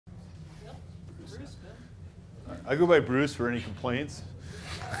I go by Bruce for any complaints,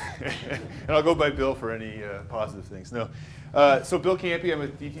 and I'll go by Bill for any positive things. No. So Bill Campy, I'm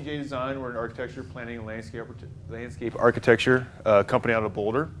with DTJ Design. We're an architecture, planning, and landscape architecture company out of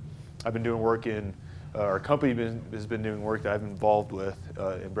Boulder. I've been doing work in, our company has been doing work that I've been involved with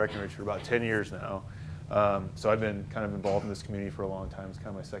in Breckenridge for about 10 years now. So I've been kind of involved in this community for a long time. It's kind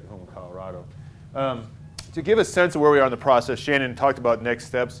of my second home in Colorado. To give a sense of where we are in the process, Shannon talked about next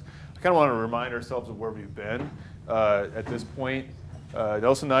steps. I kind of want to remind ourselves of where we've been at this point.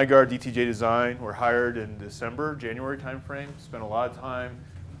 Nelson Nygaard, DTJ Design, were hired in December, January timeframe. Spent a lot of time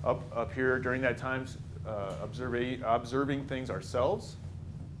up here during that time observing things ourselves.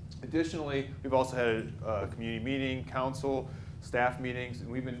 Additionally, we've also had a community meeting, council, staff meetings, and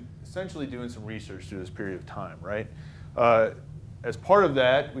we've been essentially doing some research through this period of time, right? As part of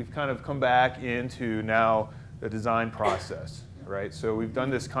that, we've kind of come back into now the design process, right? So we've done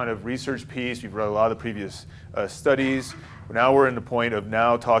this kind of research piece. We've read a lot of the previous studies. Now we're in the point of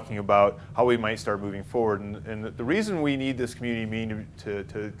now talking about how we might start moving forward. And the reason we need this community meeting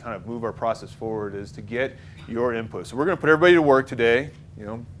to kind of move our process forward is to get your input. So we're going to put everybody to work today. You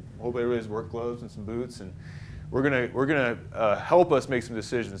know, hope everybody has work gloves and some boots, and we're going to help us make some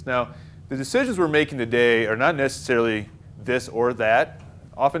decisions. Now, the decisions we're making today are not necessarily this or that.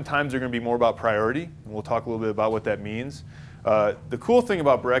 Oftentimes they're going to be more about priority, and we'll talk a little bit about what that means. The cool thing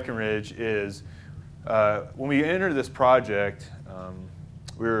about Breckenridge is when we entered this project,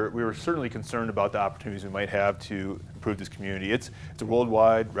 we were certainly concerned about the opportunities we might have to improve this community. It's a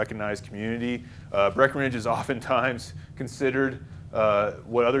worldwide recognized community. Breckenridge is oftentimes considered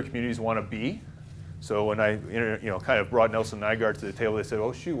what other communities want to be. So when I kind of brought Nelson Nygaard to the table, they said,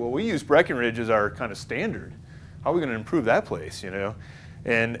 oh shoot, well we use Breckenridge as our kind of standard. How are we going to improve that place, you know?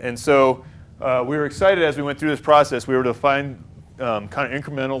 And so we were excited as we went through this process. We were to find kind of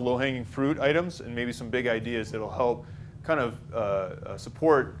incremental, low-hanging fruit items and maybe some big ideas that will help kind of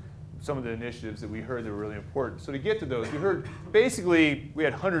support some of the initiatives that we heard that were really important. So to get to those, we heard basically we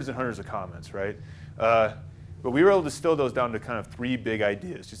had hundreds and hundreds of comments, right? But we were able to distill those down to kind of 3 big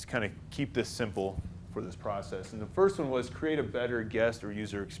ideas, just to kind of keep this simple for this process. And the first one was create a better guest or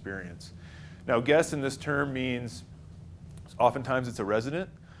user experience. Now, guest in this term means oftentimes it's a resident,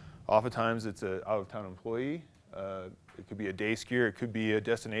 oftentimes it's an out-of-town employee. It could be a day skier, it could be a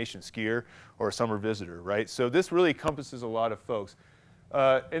destination skier, or a summer visitor, right? So this really encompasses a lot of folks.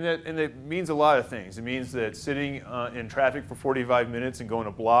 And it means a lot of things. It means that sitting in traffic for 45 minutes and going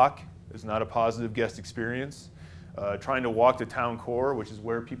a block is not a positive guest experience. Trying to walk the town core, which is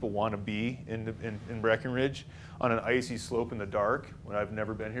where people want to be in Breckenridge, on an icy slope in the dark, when I've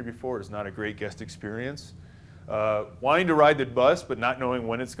never been here before, is not a great guest experience. Wanting to ride the bus, but not knowing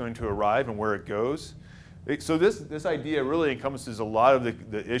when it's going to arrive and where it goes. So this idea really encompasses a lot of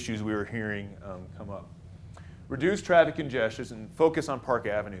the issues we were hearing come up. Reduce traffic congestion and focus on Park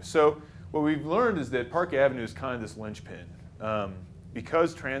Avenue. So what we've learned is that Park Avenue is kind of this linchpin.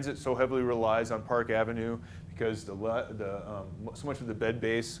 Because transit so heavily relies on Park Avenue, because so much of the bed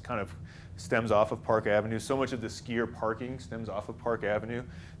base kind of stems off of Park Avenue, so much of the skier parking stems off of Park Avenue,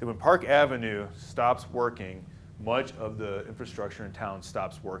 that when Park Avenue stops working, much of the infrastructure in town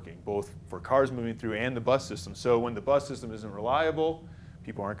stops working, both for cars moving through and the bus system. So when the bus system isn't reliable,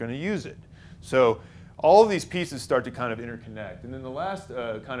 people aren't going to use it. So all of these pieces start to kind of interconnect. And then the last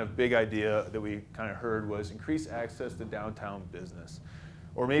kind of big idea that we kind of heard was increase access to downtown business.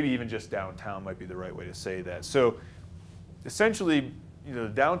 Or maybe even just downtown might be the right way to say that. So essentially, you know,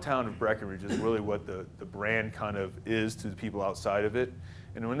 the downtown of Breckenridge is really what the brand kind of is to the people outside of it.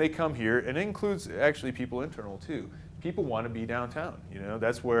 And when they come here, and it includes actually people internal too, people want to be downtown. You know,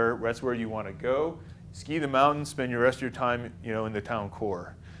 that's where you want to go, ski the mountains, spend your rest of your time, you know, in the town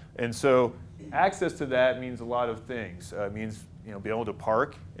core. And so access to that means a lot of things. It means, you know, being able to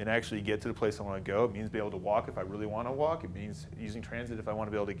park and actually get to the place I want to go. It means being able to walk if I really want to walk. It means using transit if I want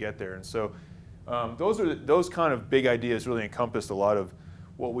to be able to get there. And so those kind of big ideas really encompassed a lot of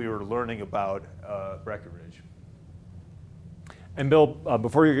what we were learning about Breckenridge. And Bill,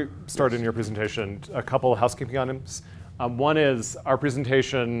 before you start in your presentation, a couple of housekeeping items. One is our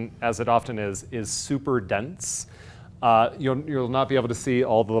presentation, as it often is super dense. You'll not be able to see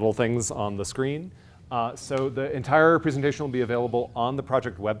all the little things on the screen. So the entire presentation will be available on the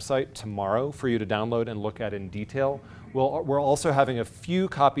project website tomorrow for you to download and look at in detail. We're also having a few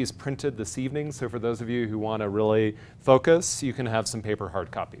copies printed this evening, so for those of you who want to really focus, you can have some paper hard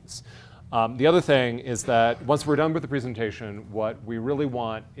copies. The other thing is that once we're done with the presentation, what we really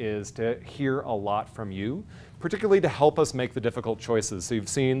want is to hear a lot from you, particularly to help us make the difficult choices. So you've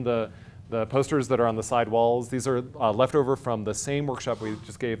seen the The posters that are on the side walls, these are left over from the same workshop we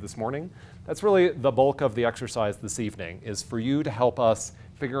just gave this morning. That's really the bulk of the exercise this evening, is for you to help us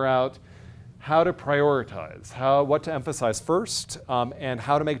figure out how to prioritize, what to emphasize first, and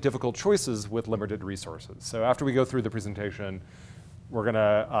how to make difficult choices with limited resources. So after we go through the presentation, we're going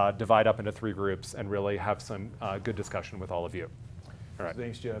to divide up into 3 groups and really have some good discussion with all of you. All right.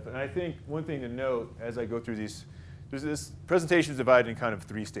 Thanks, Jeff. And I think one thing to note as I go through these, this presentation is divided in kind of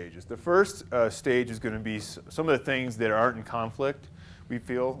 3 stages. The first stage is going to be some of the things that aren't in conflict, we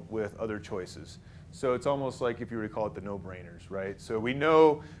feel, with other choices. So it's almost like, if you were to call it, the no-brainers, right? So we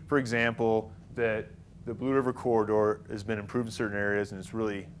know, for example, that the Blue River Corridor has been improved in certain areas, and it's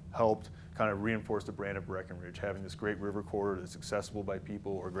really helped kind of reinforce the brand of Breckenridge, having this great river corridor that's accessible by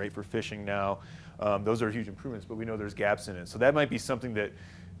people, or great for fishing now. Those are huge improvements, but we know there's gaps in it. So that might be something that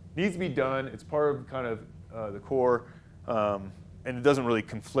needs to be done. It's part of kind of the core, and it doesn't really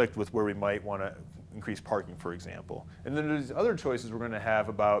conflict with where we might want to increase parking, for example. And then there's other choices we're going to have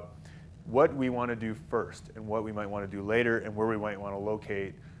about what we want to do first and what we might want to do later, and where we might want to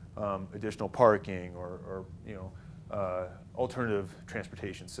locate additional parking or alternative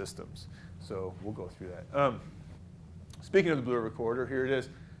transportation systems. So we'll go through that. Speaking of the Blue River Corridor, here it is.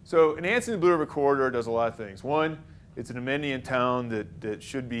 So enhancing the Blue River Corridor does a lot of things. One, it's an amenity in town that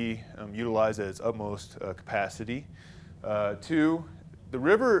should be utilized at its utmost capacity. 2, the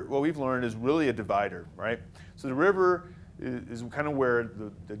river, what we've learned, is really a divider, right? So the river is kind of where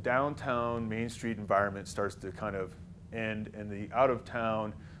the downtown Main Street environment starts to kind of end, and the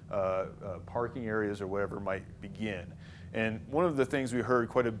out-of-town parking areas or whatever might begin. And one of the things we heard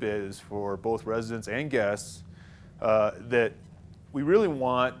quite a bit is, for both residents and guests, that we really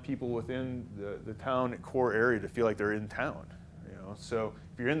want people within the town core area to feel like they're in town. So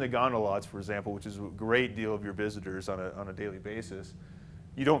if you're in the gondola lots, for example, which is a great deal of your visitors on a daily basis,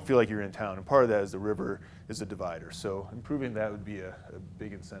 you don't feel like you're in town. And part of that is the river is a divider. So improving that would be a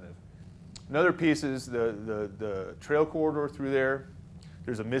big incentive. Another piece is the trail corridor through there.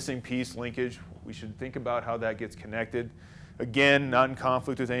 There's a missing piece, linkage. We should think about how that gets connected. Again, not in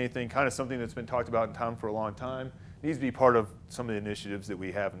conflict with anything, kind of something that's been talked about in town for a long time. Needs to be part of some of the initiatives that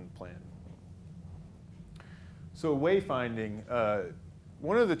we have in the plan. So wayfinding,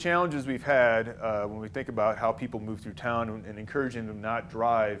 one of the challenges we've had when we think about how people move through town and encouraging them not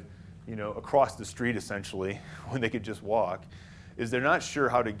drive, across the street essentially, when they could just walk, is they're not sure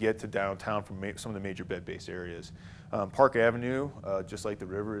how to get to downtown from some of the major bed-based areas. Park Avenue, just like the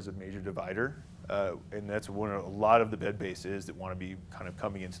river, is a major divider, and that's where a lot of the bed base is that want to be kind of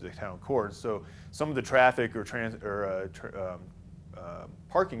coming into the town core. So some of the traffic or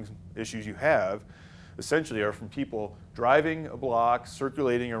parking issues you have essentially are from people driving a block,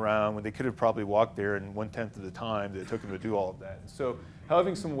 circulating around, when they could have probably walked there in 1/10 of the time that it took them to do all of that. So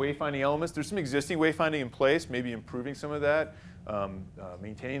having some wayfinding elements, there's some existing wayfinding in place, maybe improving some of that,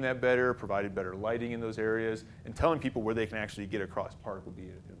 maintaining that better, providing better lighting in those areas, and telling people where they can actually get across park will be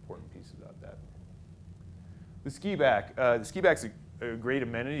an important piece about that. The ski back. The ski back's a great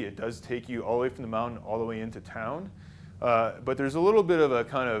amenity. It does take you all the way from the mountain all the way into town. But there's a little bit of a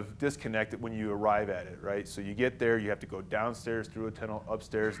kind of disconnect when you arrive at it, right? So you get there, you have to go downstairs through a tunnel,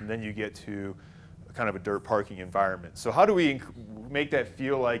 upstairs, and then you get to kind of a dirt parking environment. So how do we make that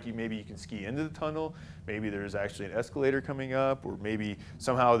feel like maybe you can ski into the tunnel, maybe there's actually an escalator coming up, or maybe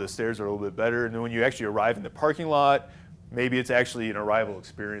somehow the stairs are a little bit better, and then when you actually arrive in the parking lot, maybe it's actually an arrival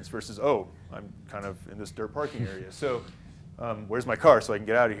experience versus, oh, I'm kind of in this dirt parking area. So where's my car so I can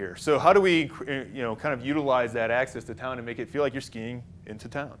get out of here? So how do we kind of utilize that access to town and make it feel like you're skiing into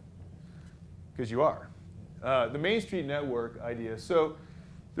town? Because you are. The Main Street network idea. So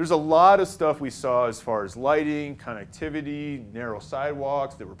there's a lot of stuff we saw as far as lighting, connectivity, narrow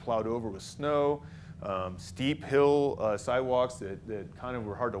sidewalks that were plowed over with snow, steep hill sidewalks that kind of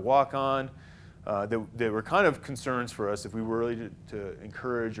were hard to walk on. That were kind of concerns for us if we were really to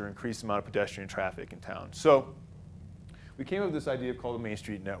encourage or increase the amount of pedestrian traffic in town. So we came up with this idea called the Main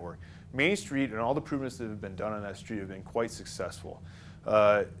Street Network. Main Street and all the improvements that have been done on that street have been quite successful.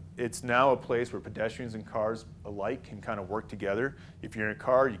 It's now a place where pedestrians and cars alike can kind of work together. If you're in a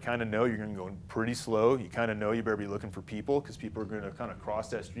car, you kind of know you're going to go pretty slow. You kind of know you better be looking for people, because people are going to kind of cross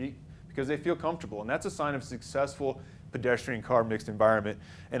that street because they feel comfortable. And that's a sign of successful pedestrian car mixed environment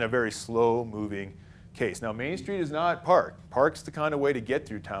in a very slow moving case. Now, Main Street is not Park. Park's the kind of way to get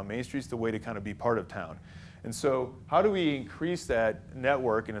through town. Main Street's the way to kind of be part of town. And so how do we increase that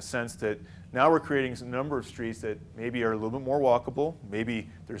network in a sense that now we're creating a number of streets that maybe are a little bit more walkable. Maybe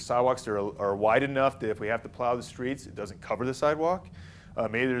there's sidewalks that are wide enough that if we have to plow the streets, it doesn't cover the sidewalk.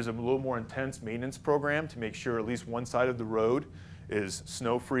 Maybe there's a little more intense maintenance program to make sure at least one side of the road is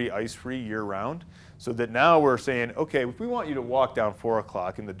snow-free, ice-free year-round. So that now we're saying, okay, if we want you to walk down 4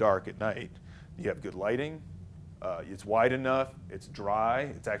 o'clock in the dark at night, you have good lighting, it's wide enough, it's dry,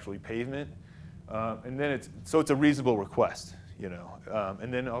 it's actually pavement, and then it's a reasonable request, you know.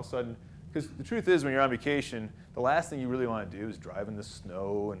 And then all of a sudden, because the truth is when you're on vacation, the last thing you really want to do is drive in the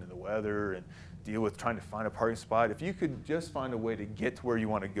snow and in the weather and deal with trying to find a parking spot. If you could just find a way to get to where you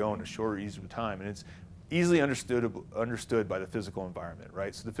want to go in a shorter, easier time, and it's easily understood by the physical environment,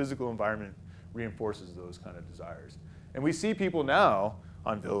 right? So the physical environment reinforces those kind of desires. And we see people now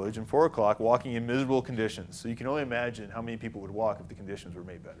on Village and 4 o'clock walking in miserable conditions. So you can only imagine how many people would walk if the conditions were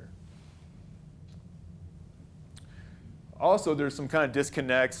made better. Also, there's some kind of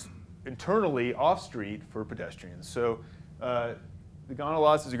disconnects internally off-street for pedestrians. So the gondola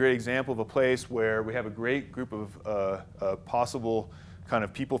lots is a great example of a place where we have a great group of possible kind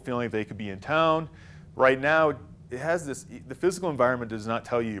of people feeling they could be in town. Right now, it has this, the physical environment does not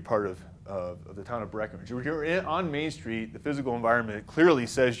tell you you're part of the town of Breckenridge. If you're on Main Street, the physical environment clearly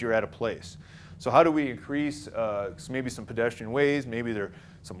says you're at a place. So how do we increase maybe some pedestrian ways, maybe there's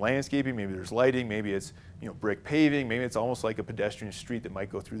some landscaping, maybe there's lighting, maybe it's brick paving, maybe it's almost like a pedestrian street that might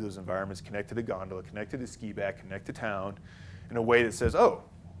go through those environments, connect to the gondola, connect to the ski back, connect to town in a way that says, oh,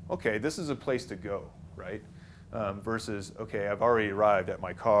 okay, this is a place to go, right? Versus, okay, I've already arrived at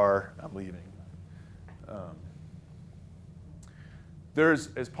my car, I'm leaving.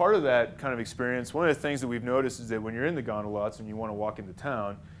 As part of that kind of experience, one of the things that we've noticed is that when you're in the gondola lots and you want to walk into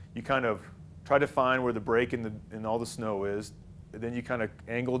town, you kind of try to find where the break in all the snow is. Then you kind of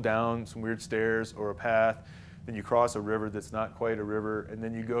angle down some weird stairs or a path. Then you cross a river that's not quite a river. And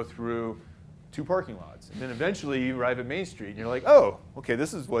then you go through 2 parking lots. And then eventually you arrive at Main Street. And you're like, oh, okay,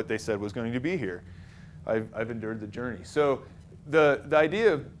 this is what they said was going to be here. I've endured the journey. So the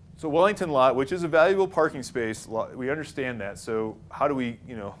idea of, so Wellington lot, which is a valuable parking space, we understand that. So how do we,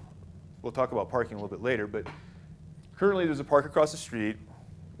 we'll talk about parking a little bit later. But currently there's a park across the street.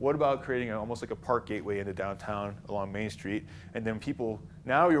 What about creating almost like a park gateway into downtown along Main Street? And then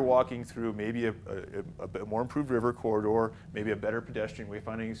now you're walking through maybe a more improved river corridor, maybe a better pedestrian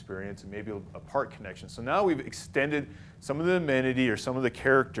wayfinding experience, and maybe a park connection. So now we've extended some of the amenity or some of the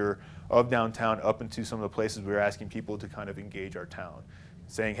character of downtown up into some of the places we're asking people to kind of engage our town.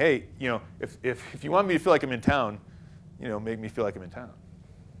 Saying, hey, if you want me to feel like I'm in town, make me feel like I'm in town.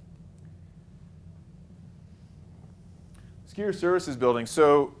 Skier Services Building.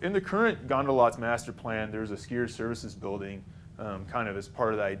 So in the current gondola lots master plan, there's a skier services building kind of as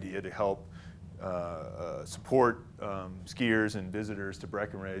part of the idea to help support skiers and visitors to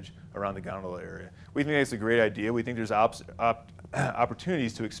Breckenridge around the gondola area. We think that's a great idea. We think there's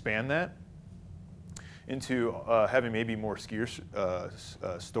opportunities to expand that into having maybe more skier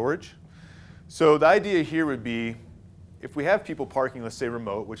storage. So the idea here would be if we have people parking, let's say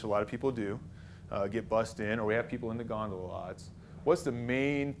remote, which a lot of people do, get bussed in, or we have people in the gondola lots, what's the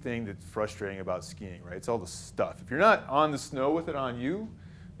main thing that's frustrating about skiing, right? It's all the stuff. If you're not on the snow with it on you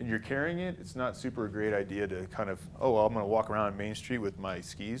and you're carrying it, it's not super great idea to kind of, oh, well, I'm going to walk around Main Street with my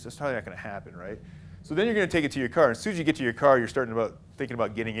skis. That's probably not going to happen, right? So then you're going to take it to your car. As soon as you get to your car, you're thinking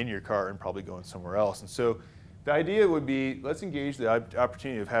about getting in your car and probably going somewhere else. And so the idea would be, let's engage the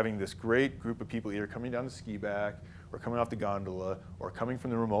opportunity of having this great group of people either coming down the ski back or coming off the gondola or coming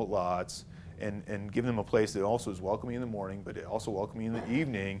from the remote lots and give them a place that also is welcoming in the morning, but also welcoming in the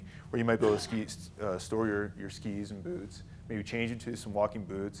evening, where you might be able to store your skis and boots, maybe change into some walking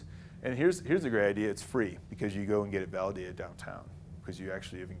boots. And here's a great idea. It's free because you go and get it validated downtown because you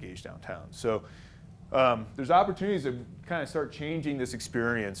actually have engaged downtown. So there's opportunities to kind of start changing this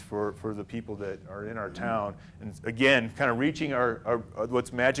experience for the people that are in our town. And again, kind of reaching our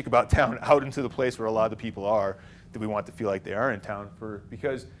what's magic about town out into the place where a lot of the people are that we want to feel like they are in town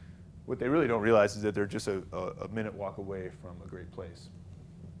because what they really don't realize is that they're just a minute walk away from a great place.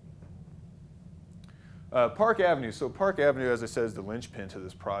 Park Avenue. So Park Avenue, as I said, is the linchpin to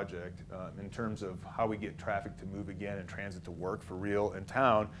this project in terms of how we get traffic to move again and transit to work for real in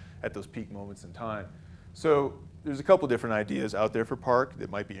town at those peak moments in time. So there's a couple different ideas out there for Park that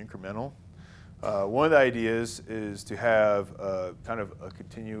might be incremental. One of the ideas is to have kind of a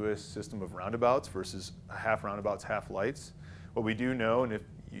continuous system of roundabouts versus half roundabouts, half lights. What we do know, and if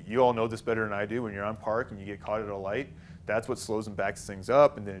you all know this better than I do, when you're on Park and you get caught at a light, that's what slows and backs things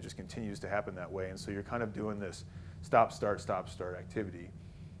up, and then it just continues to happen that way. And so you're kind of doing this stop, start activity.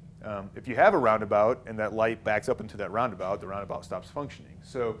 If you have a roundabout and that light backs up into that roundabout, the roundabout stops functioning.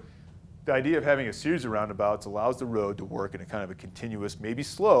 So the idea of having a series of roundabouts allows the road to work in a kind of a continuous, maybe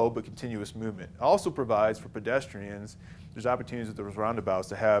slow, but continuous movement. It also provides for pedestrians, there's opportunities at those roundabouts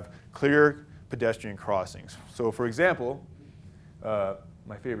to have clear pedestrian crossings. So for example,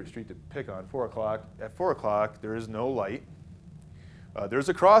 my favorite street to pick on, 4 o'clock. At 4 o'clock, there is no light. There's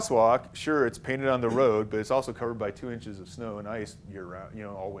a crosswalk. Sure, it's painted on the road, but it's also covered by 2 inches of snow and ice year-round,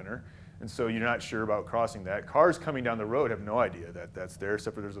 all winter. And so you're not sure about crossing that. Cars coming down the road have no idea that that's there,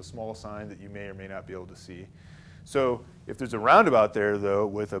 except for there's a small sign that you may or may not be able to see. So if there's a roundabout there, though,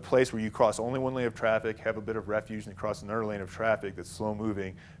 with a place where you cross only one lane of traffic, have a bit of refuge, and cross another lane of traffic that's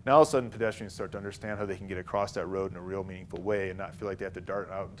slow-moving, now all of a sudden pedestrians start to understand how they can get across that road in a real meaningful way and not feel like they have to dart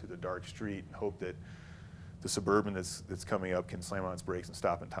out into the dark street and hope that the Suburban that's coming up can slam on its brakes and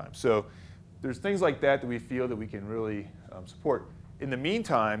stop in time. So there's things like that that we feel that we can really support. In the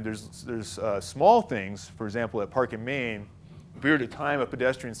meantime, there's small things. For example, at Park and Main, if we were to time a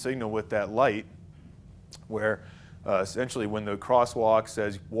pedestrian signal with that light, where essentially when the crosswalk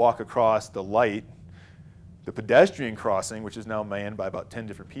says walk across the light, the pedestrian crossing, which is now manned by about 10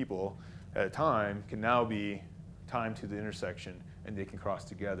 different people at a time, can now be timed to the intersection, and they can cross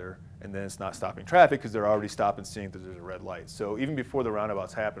together, and then it's not stopping traffic because they're already stopping seeing that there's a red light. So even before the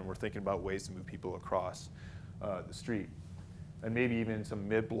roundabouts happen, we're thinking about ways to move people across the street. And maybe even some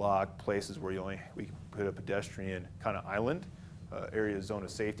mid-block places where we can put a pedestrian kind of island, area zone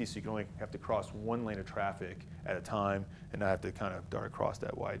of safety, so you can only have to cross one lane of traffic at a time and not have to kind of dart across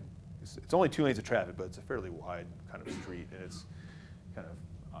that wide. It's only 2 lanes of traffic, but it's a fairly wide kind of street, and it's kind of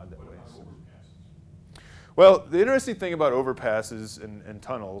odd that way. So. Well, the interesting thing about overpasses and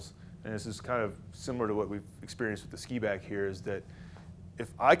tunnels, and this is kind of similar to what we've experienced with the ski back here, is that if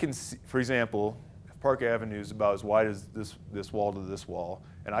I can see, for example, if Park Avenue is about as wide as this wall to this wall,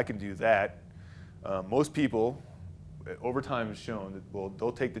 and I can do that, most people, over time has shown that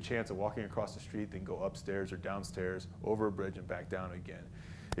they'll take the chance of walking across the street, then go upstairs or downstairs, over a bridge and back down again.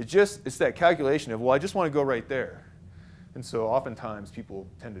 It's that calculation of, well, I just want to go right there. And so oftentimes people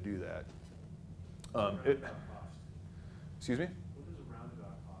tend to do that. Excuse me? What does a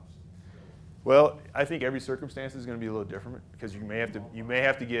roundabout cost? Well, I think every circumstance is going to be a little different because you may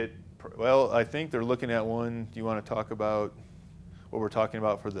have to get, well, I think they're looking at one. Do you want to talk about what we're talking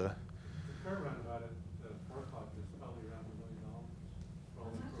about for the? The current roundabout at 4 o'clock is probably around $1 million for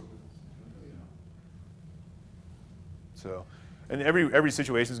all the improvements. So, and every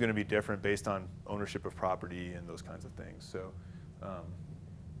situation is going to be different based on ownership of property and those kinds of things. So,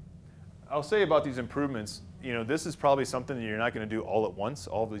 I'll say about these improvements, this is probably something that you're not going to do all at once,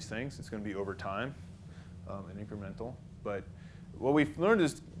 all of these things. It's going to be over time and incremental. But what we've learned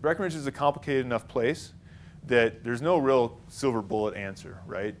is Breckenridge is a complicated enough place that there's no real silver bullet answer,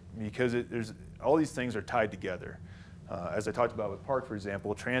 right? Because all these things are tied together. As I talked about with Park, for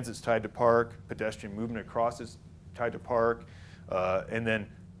example, transit's tied to Park, pedestrian movement across is tied to Park, and then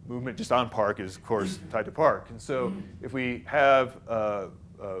movement just on Park is, of course, tied to Park. And so if we have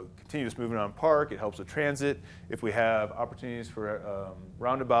continuous movement on Park, it helps with transit. If we have opportunities for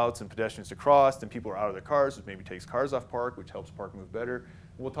roundabouts and pedestrians to cross, then people are out of their cars, which maybe takes cars off Park, which helps Park move better.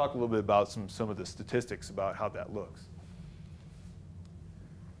 We'll talk a little bit about some of the statistics about how that looks.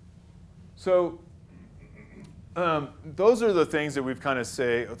 So those are the things that we've kind of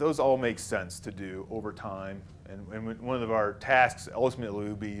say, those all make sense to do over time. And one of our tasks ultimately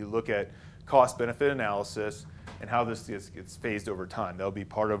will be look at cost-benefit analysis and how this gets phased over time. That'll be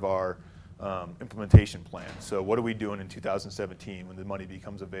part of our implementation plan. So what are we doing in 2017 when the money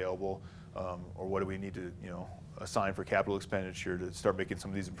becomes available, or what do we need to assign for capital expenditure to start making some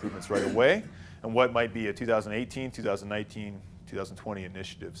of these improvements right away, and what might be a 2018, 2019, 2020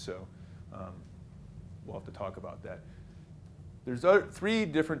 initiative. So we'll have to talk about that. There's 3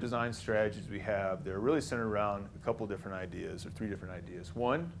 different design strategies we have. They're really centered around a couple different ideas, or 3 different ideas.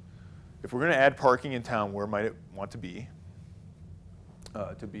 One, if we're going to add parking in town, where might it want to be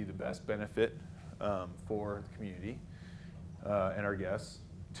the best benefit for the community and our guests?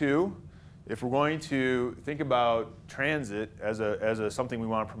 2, if we're going to think about transit as something we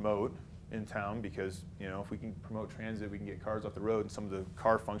want to promote in town, because if we can promote transit, we can get cars off the road, and some of the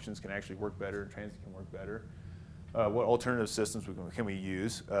car functions can actually work better, and transit can work better. What alternative systems can we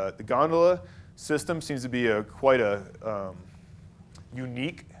use? The gondola system seems to be quite a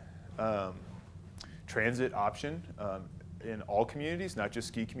unique transit option in all communities, not just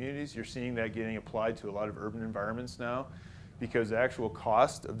ski communities. You're seeing that getting applied to a lot of urban environments now, because the actual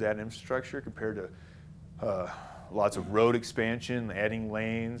cost of that infrastructure compared to lots of road expansion, adding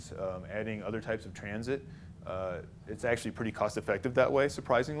lanes, adding other types of transit, it's actually pretty cost effective that way,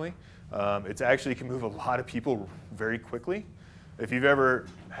 surprisingly. It actually can move a lot of people very quickly. If you've ever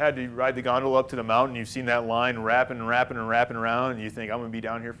had to ride the gondola up to the mountain, you've seen that line wrapping and wrapping and wrapping around, and you think, I'm going to be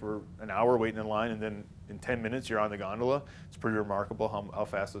down here for an hour waiting in line, and then in 10 minutes you're on the gondola. It's pretty remarkable how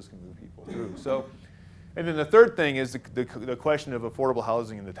fast those can move people through. So And then the third thing is the question of affordable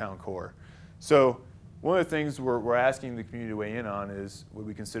housing in the town core. So one of the things we're asking the community to weigh in on is would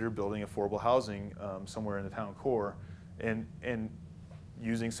we consider building affordable housing somewhere in the town core and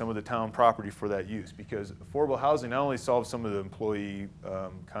using some of the town property for that use, because affordable housing not only solves some of the employee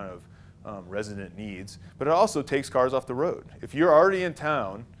resident needs, but it also takes cars off the road. If you're already in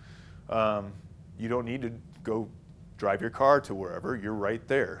town, you don't need to go drive your car to wherever, you're right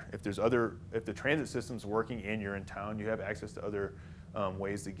there. If the transit system's working and you're in town, you have access to other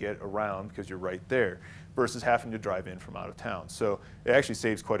ways to get around because you're right there, versus having to drive in from out of town. So it actually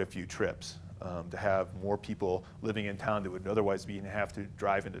saves quite a few trips to have more people living in town that would otherwise have to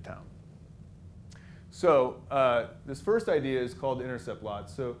drive into town. So this first idea is called intercept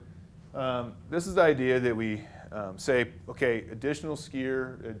lots. So this is the idea that we say, okay, additional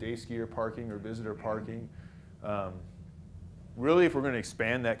skier, day skier parking or visitor parking. Really, if we're going to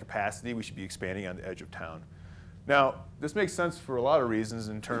expand that capacity, we should be expanding on the edge of town. Now, this makes sense for a lot of reasons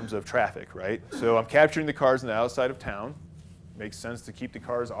in terms of traffic, right? So I'm capturing the cars on the outside of town. Makes sense to keep the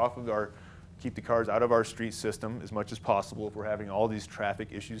cars out of our street system as much as possible if we're having all these traffic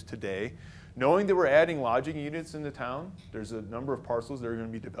issues today. Knowing that we're adding lodging units into town, there's a number of parcels that are going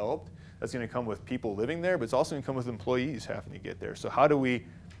to be developed. That's going to come with people living there, but it's also going to come with employees having to get there. So how do we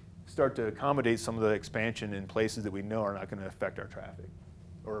start to accommodate some of the expansion in places that we know are not going to affect our traffic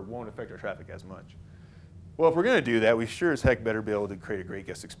or won't affect our traffic as much? Well, if we're going to do that, we sure as heck better be able to create a great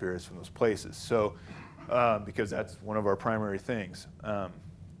guest experience from those places. So, because that's one of our primary things.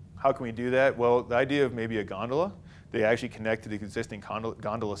 How can we do that? Well, the idea of maybe a gondola, they actually connect to the existing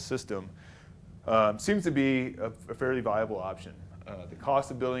gondola system, seems to be a fairly viable option. The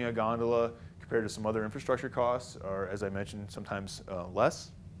cost of building a gondola compared to some other infrastructure costs are, as I mentioned, sometimes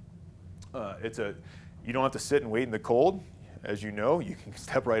less. You don't have to sit and wait in the cold. As you know, you can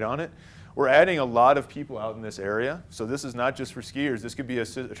step right on it. We're adding a lot of people out in this area, so this is not just for skiers. This could be a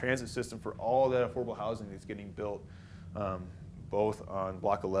transit system for all that affordable housing that's getting built, both on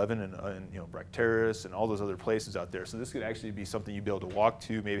Block 11 and Breck Terrace and all those other places out there. So this could actually be something you'd be able to walk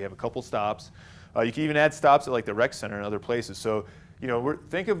to, maybe have a couple stops. You can even add stops at like the rec center and other places. So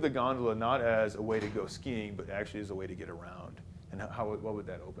think of the gondola not as a way to go skiing, but actually as a way to get around. And what would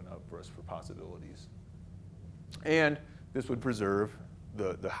that open up for us for possibilities? And this would preserve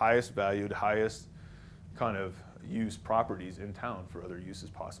the highest valued, highest kind of use properties in town for other uses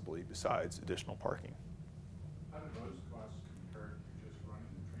possibly besides additional parking. How do those costs compare to just running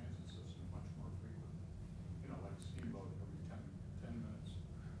the transit system much more frequently? Like Steamboat every 10 minutes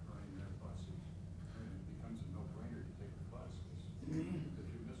running their buses. I mean, it becomes a no-brainer to take the bus. If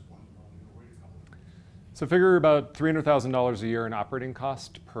you miss one, you're only going to wait a couple of minutes. So figure about $300,000 a year in operating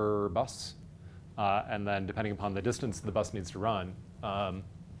cost per bus. And then depending upon the distance the bus needs to run,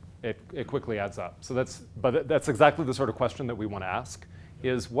 it quickly adds up. So that's exactly the sort of question that we want to ask,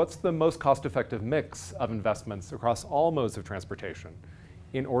 is what's the most cost-effective mix of investments across all modes of transportation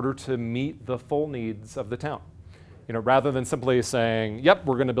in order to meet the full needs of the town? Rather than simply saying, yep,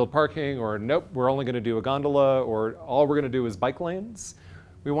 we're going to build parking, or nope, we're only going to do a gondola, or all we're going to do is bike lanes.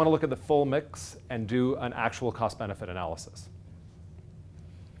 We want to look at the full mix and do an actual cost-benefit analysis.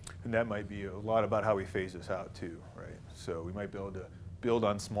 And that might be a lot about how we phase this out too, right? So we might be able to build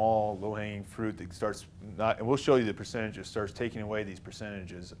on small, low-hanging fruit that starts and we'll show you the percentages, starts taking away these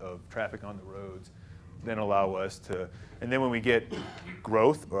percentages of traffic on the roads, then allow us to, and then when we get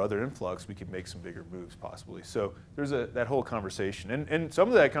growth or other influx, we can make some bigger moves possibly. So there's that whole conversation. And some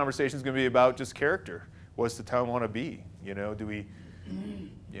of that conversation is going to be about just character. What's the town want to be? Do we,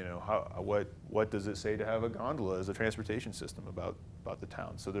 what does it say to have a gondola as a transportation system about the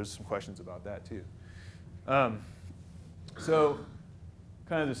town? So there's some questions about that too. So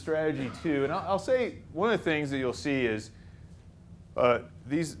kind of the strategy too, and I'll say one of the things that you'll see is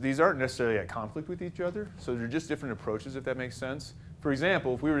these aren't necessarily at conflict with each other, so they're just different approaches, if that makes sense. For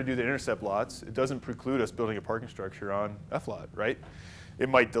example, if we were to do the intercept lots, it doesn't preclude us building a parking structure on F-lot, right? It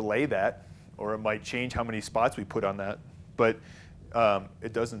might delay that, or it might change how many spots we put on that, but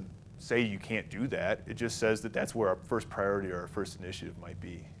it doesn't say you can't do that. It just says that that's where our first priority or our first initiative might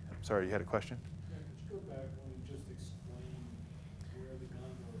be. I'm sorry, you had a question? Yeah, could you go back and just explain where the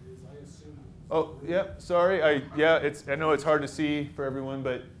gondola is? I assume. Oh, yeah, sorry. I know it's hard to see for everyone,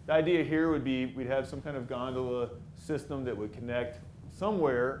 but the idea here would be we'd have some kind of gondola system that would connect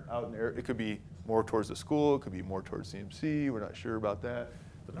somewhere out in there. It could be more towards the school, it could be more towards CMC. We're not sure about that.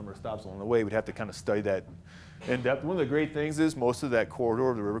 The number of stops along the way, we'd have to kind of study that in depth. One of the great things is most of that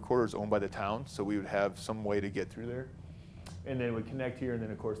corridor, the river corridor, is owned by the town, so we would have some way to get through there. And then it would connect here, and then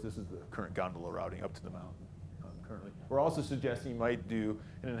of course this is the current gondola routing up to the mountain currently. We're also suggesting you might do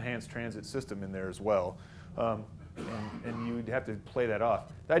an enhanced transit system in there as well. And you'd have to play that off.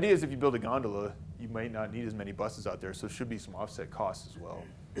 The idea is if you build a gondola, you might not need as many buses out there, so there should be some offset costs as well.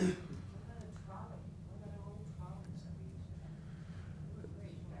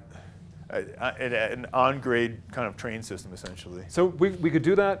 An on-grade kind of train system, essentially. So we could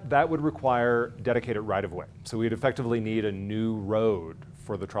do that. That would require dedicated right-of-way. So we'd effectively need a new road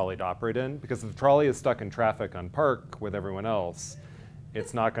for the trolley to operate in, because if the trolley is stuck in traffic on Park with everyone else,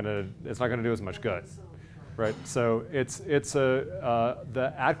 it's not going to do as much good, right? So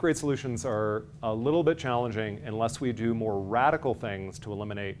the at-grade solutions are a little bit challenging unless we do more radical things to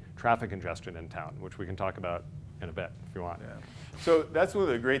eliminate traffic congestion in town, which we can talk about in a bit if you want. Yeah. So that's one of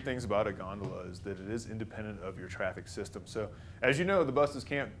the great things about a gondola is that it is independent of your traffic system. So as you know, the buses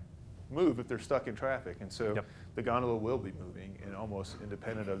can't move if they're stuck in traffic. And so the gondola will be moving and almost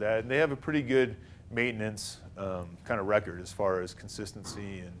independent of that. And they have a pretty good maintenance kind of record as far as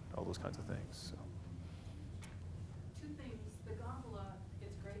consistency and all those kinds of things. So. Two things. The gondola,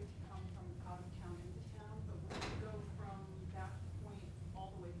 it's great to come from out of town into town, but would you go from that point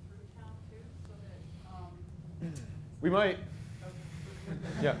all the way through town too, so that We might.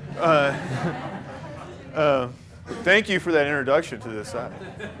 Yeah. Thank you for that introduction to this side.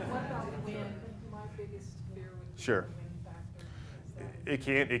 what about wind? My biggest fear would be Sure. the wind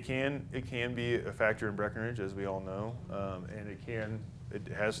factor. It can be a factor in Breckenridge, as we all know, and it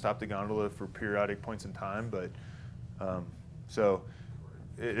has stopped the gondola for periodic points in time, but so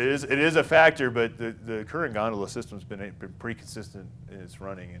it is a factor. But the current gondola system's been pretty consistent in its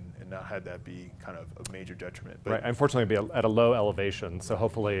running and not had that be kind of a major detriment. But Right. Unfortunately, it'd be at a low elevation, so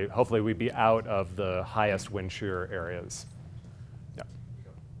hopefully we'd be out of the highest wind shear areas.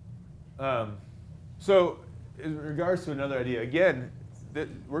 Yeah. So in regards to another idea, again,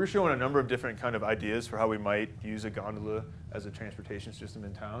 we're showing a number of different kind of ideas for how we might use a gondola as a transportation system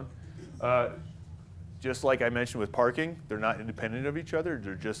in town. Just like I mentioned with parking, they're not independent of each other.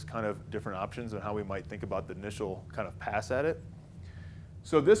 They're just kind of different options on how we might think about the initial kind of pass at it.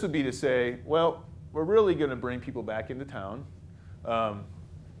 So this would be to say, well, we're really going to bring people back into town.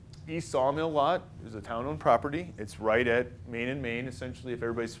 East Sawmill Lot is a town-owned property. It's right at Main and Main, essentially, if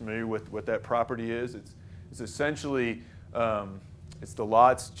everybody's familiar with what that property is. It's essentially, it's the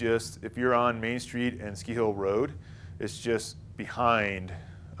lots just, if you're on Main Street and Ski Hill Road, it's just behind,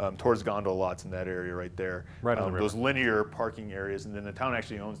 towards gondola lots in that area right there. Right on the river. Those linear parking areas, and then the town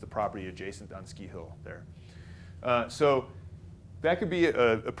actually owns the property adjacent on Ski Hill there. So that could be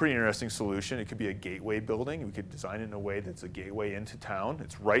a pretty interesting solution. It could be a gateway building. We could design it in a way that's a gateway into town.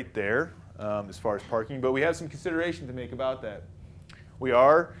 It's right there as far as parking, but we have some consideration to make about that.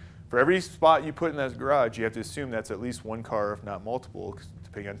 For every spot you put in that garage, you have to assume that's at least one car, if not multiple,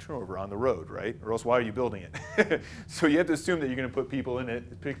 depending on turnover on the road, right? Or else why are you building it? So you have to assume that you're going to put people in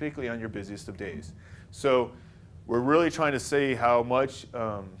it, particularly on your busiest of days. So we're really trying to say how much,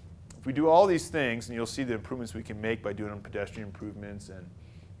 if we do all these things, and you'll see the improvements we can make by doing pedestrian improvements and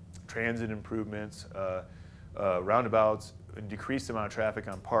transit improvements, roundabouts, and decrease the amount of traffic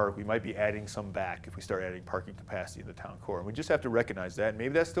on Park, we might be adding some back if we start adding parking capacity in the town core. And we just have to recognize that.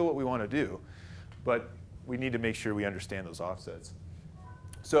 Maybe that's still what we want to do, but we need to make sure we understand those offsets.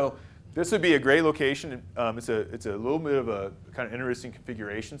 So this would be a great location. It's a little bit of a kind of interesting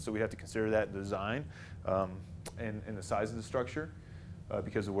configuration, so we have to consider that in the design and the size of the structure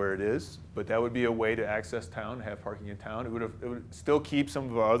because of where it is. But that would be a way to access town, have parking in town. It would still keep some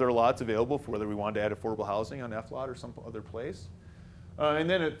of our other lots available for whether we wanted to add affordable housing on F lot or some other place. And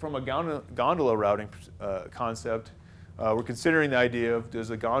then from a gondola routing concept, we're considering the idea of, does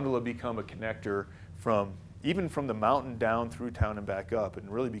a gondola become a connector even from the mountain down through town and back up, and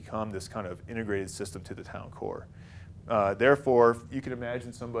really become this kind of integrated system to the town core. Therefore, you can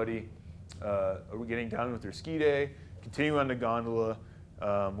imagine somebody getting down with their ski day, continuing on the gondola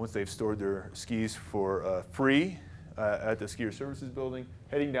once they've stored their skis for free at the Skier Services building,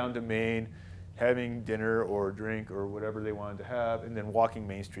 heading down to Main, having dinner or drink or whatever they wanted to have, and then walking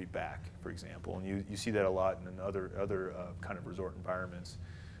Main Street back, for example. And you see that a lot in other kind of resort environments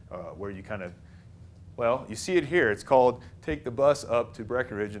where you kind of, well, you see it here. It's called take the bus up to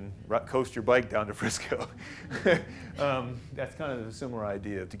Breckenridge and coast your bike down to Frisco. That's kind of a similar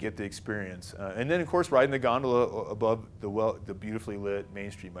idea to get the experience. And then, of course, riding the gondola above the beautifully lit Main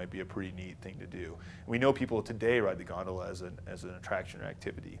Street might be a pretty neat thing to do. And we know people today ride the gondola as an attraction or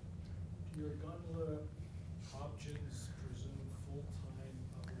activity. Your gondola options presume full-time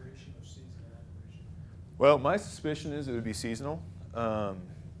operation or seasonal operation? Well, my suspicion is it would be seasonal.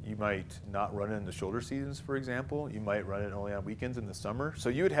 You might not run it in the shoulder seasons, for example. You might run it only on weekends in the summer. So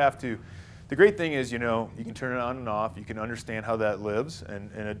you would have to, the great thing is, you can turn it on and off. You can understand how that lives and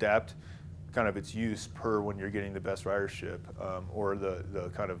adapt kind of its use per when you're getting the best ridership or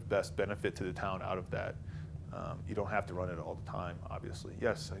the kind of best benefit to the town out of that. You don't have to run it all the time, obviously.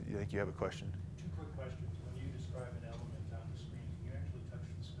 Yes, I think you have a question. 2 quick questions. When you describe an element on the screen, can you actually touch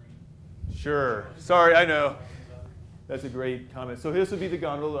the screen? Sure. Sorry, I know. That's a great comment. So this would be the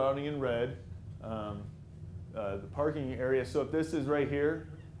gondola routing in red. The parking area. So if this is right here,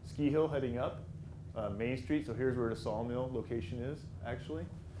 Ski Hill heading up, Main Street. So here's where the sawmill location is, actually.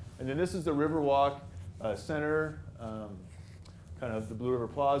 And then this is the Riverwalk Center, kind of the Blue River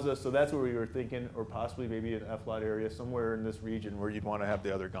Plaza. So that's where we were thinking, or possibly maybe an F-lot area somewhere in this region where you'd want to have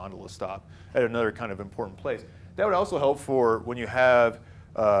the other gondola stop at another kind of important place. That would also help for when you have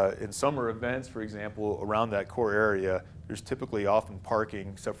in summer events, for example, around that core area, there's typically often parking,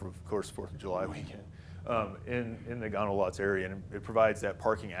 except for, of course, 4th of July weekend, in the gondola lots area. And it provides that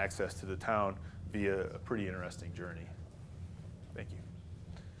parking access to the town via a pretty interesting journey. Thank you.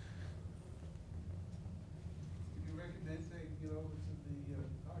 Would you recommend they get over to the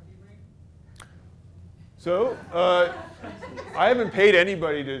hockey rink? So I haven't paid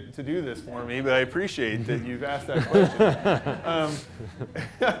anybody to do this for me, but I appreciate that you've asked that question.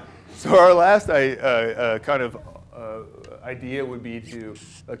 So our last kind of idea would be to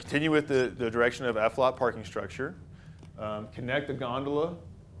continue with the direction of F-lot parking structure, connect the gondola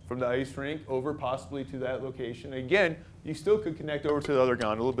from the ice rink over possibly to that location. Again, you still could connect over to the other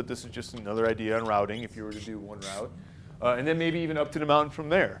gondola, but this is just another idea on routing if you were to do one route. And then maybe even up to the mountain from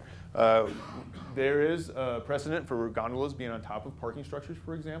there. There is a precedent for gondolas being on top of parking structures,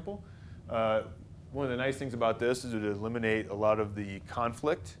 for example. One of the nice things about this is it would eliminate a lot of the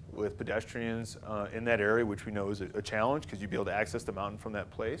conflict with pedestrians in that area, which we know is a challenge because you'd be able to access the mountain from that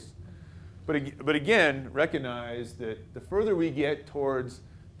place. But again, recognize that the further we get towards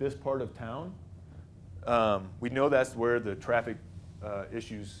this part of town, we know that's where the traffic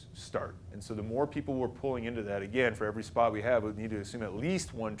issues start. And so the more people we're pulling into that, again, for every spot we have, we need to assume at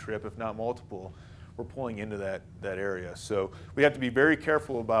least one trip, if not multiple, we're pulling into that area. So we have to be very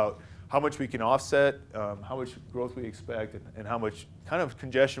careful about how much we can offset, how much growth we expect, and how much kind of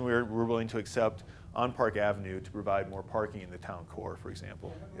congestion we're willing to accept on Park Avenue to provide more parking in the town core, for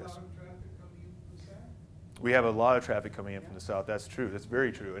example. Yes. We have a lot of traffic coming in from the south. That's true. That's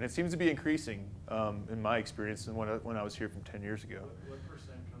very true. And it seems to be increasing in my experience and when I was here from 10 years ago. What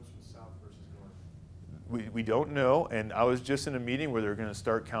percent comes from south versus north? We don't know. And I was just in a meeting where they're going to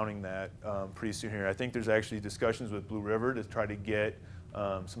start counting that pretty soon here. I think there's actually discussions with Blue River to try to get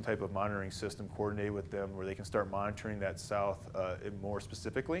some type of monitoring system coordinated with them where they can start monitoring that south more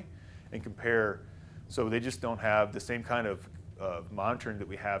specifically and compare. So they just don't have the same kind of monitoring that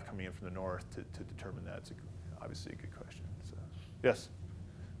we have coming in from the north to determine that. It's obviously a good question. So, yes?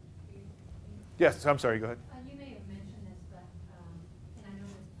 Yes, I'm sorry, go ahead. You may have mentioned this, but, and I know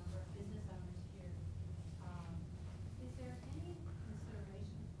there's a number of business owners here. Is there any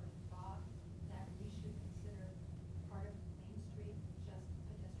consideration or thought that we should consider part of Main Street just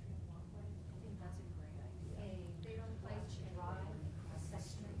pedestrian walkway? I think that's a great idea. They don't place to drive a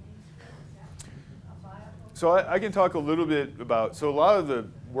section of Main Street. Is that a viable? So I can talk a little bit about, so a lot of the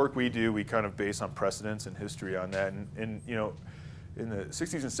work we do, we kind of base on precedents and history on that. And you know, in the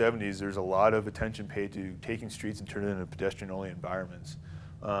 60s and 70s, there's a lot of attention paid to taking streets and turning them into pedestrian-only environments.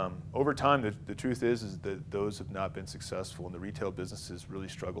 Over time, the truth is that those have not been successful, and the retail businesses really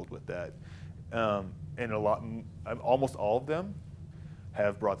struggled with that. And almost all of them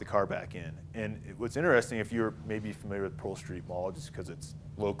have brought the car back in. And what's interesting, if you're maybe familiar with Pearl Street Mall, just because it's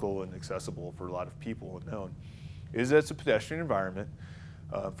local and accessible for a lot of people and known, is that it's a pedestrian environment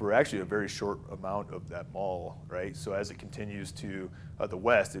for actually a very short amount of that mall, right? So as it continues to the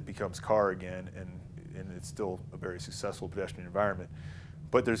west, it becomes car again, and it's still a very successful pedestrian environment.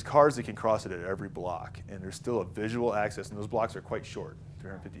 But there's cars that can cross it at every block, and there's still a visual access, and those blocks are quite short,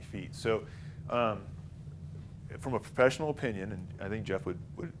 350 feet. So from a professional opinion, and I think Jeff would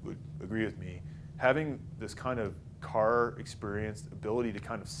agree with me, having this kind of car experience, ability to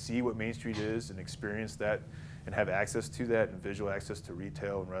kind of see what Main Street is and experience that and have access to that and visual access to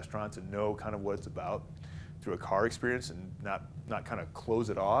retail and restaurants and know kind of what it's about through a car experience and not kind of close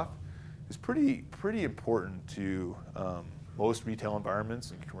it off is pretty important to most retail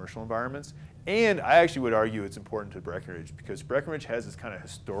environments and commercial environments. And I actually would argue it's important to Breckenridge because Breckenridge has this kind of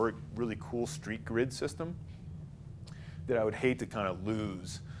historic, really cool street grid system that I would hate to kind of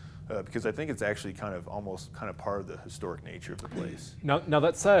lose because I think it's actually almost part of the historic nature of the place. Now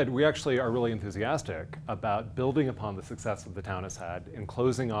that said, we actually are really enthusiastic about building upon the success that the town has had in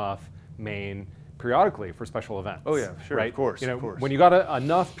closing off Main, periodically for special events. Oh yeah, sure, right? of course, You know, of course. when you got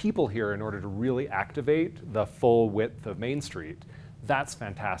enough people here in order to really activate the full width of Main Street, that's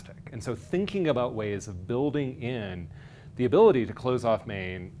fantastic. And so thinking about ways of building in the ability to close off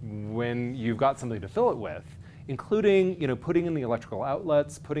Main when you've got something to fill it with, including putting in the electrical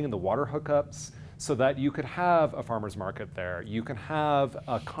outlets, putting in the water hookups, so that you could have a farmer's market there. You can have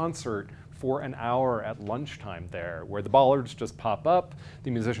a concert for an hour at lunchtime there, where the bollards just pop up,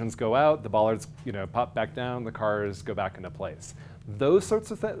 the musicians go out, the bollards pop back down, the cars go back into place. Those sorts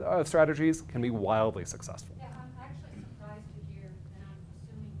of strategies can be wildly successful. Yeah, I'm actually surprised to hear, and I'm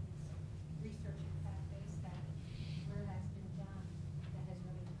assuming it's research and fact-based, that where that's been done, that has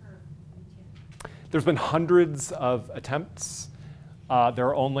really hurt retail. There's been hundreds of attempts. There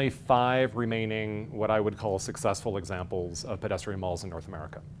are only 5 remaining what I would call successful examples of pedestrian malls in North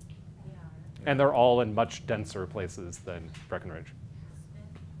America. And they're all in much denser places than Breckenridge.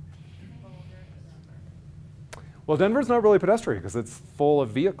 Well, Denver's not really pedestrian because it's full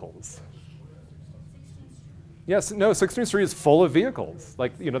of vehicles. Yes, no, 16th Street is full of vehicles.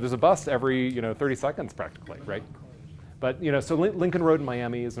 Like, there's a bus every, 30 seconds practically, right? But, so Lincoln Road in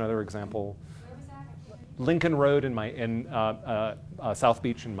Miami is another example. Where was that? Lincoln Road in South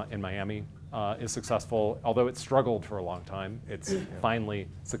Beach in Miami is successful, although it struggled for a long time. It's finally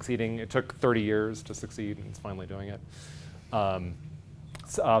succeeding. It took 30 years to succeed, and it's finally doing it.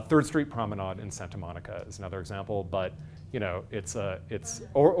 3rd Street Promenade in Santa Monica is another example, but it's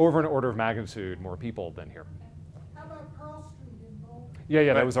over an order of magnitude more people than here. How about Pearl Street in Boulder?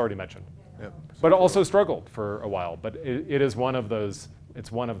 Yeah, that was already mentioned. Yep. But it also struggled for a while. But it is one of those.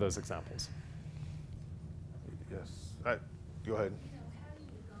 It's one of those examples. Yes. Go ahead. Having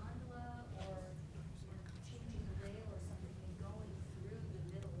a gondola or changing a rail or something and going through the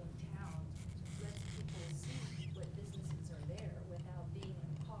middle of town lets people see what businesses are there without being in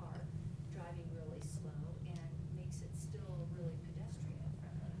a car, driving really slow, and makes it still really pedestrian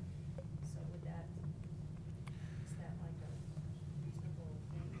friendly. So is that like a reasonable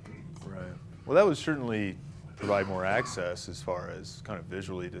thing? Right. Well, that would certainly provide more access as far as kind of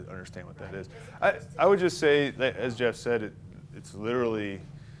visually to understand what that is. I would just say that, as Jeff said, it's literally,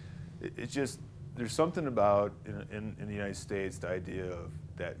 it's just, there's something about in the United States, the idea of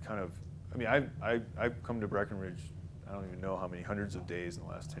that kind of, I mean, I've come to Breckenridge, I don't even know how many hundreds of days in the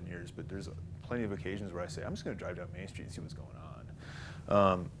last 10 years, but there's plenty of occasions where I say, I'm just going to drive down Main Street and see what's going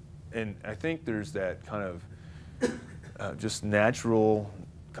on. And I think there's that kind of just natural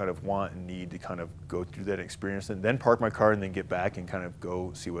kind of want and need to kind of go through that experience and then park my car and then get back and kind of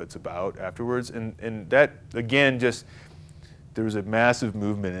go see what it's about afterwards. And that, again, just, there was a massive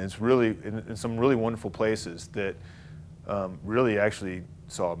movement, and it's really, in some really wonderful places that really actually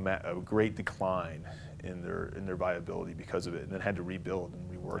saw a great decline in their viability because of it, and then had to rebuild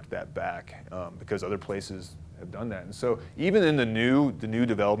and rework that back because other places have done that. And so even in the new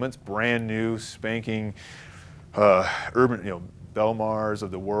developments, brand new, spanking, urban, Belmars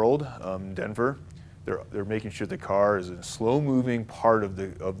of the world, Denver, they're making sure the car is a slow-moving part of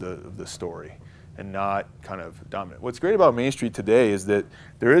the story, and not kind of dominant. What's great about Main Street today is that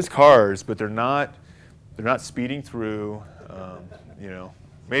there is cars, but they're not speeding through.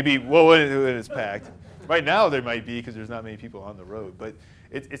 Maybe when it's packed. Right now there might be because there's not many people on the road, but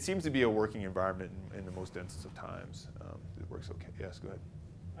it seems to be a working environment in the most densest of times. It works okay. Yes, go ahead.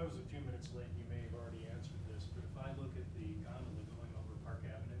 I was a few minutes late, you may have already answered this, but if I look at the gondola going over Park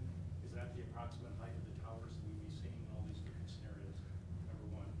Avenue, is that the approximate height of the towers that we'd be seeing in all these different scenarios, number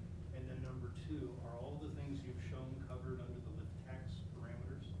one? And then number two, are all the things you've shown covered under the lift tax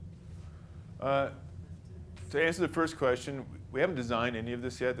parameters? To answer the first question, we haven't designed any of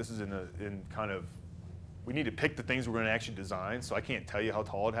this yet. This is in kind of, we need to pick the things we're going to actually design, so I can't tell you how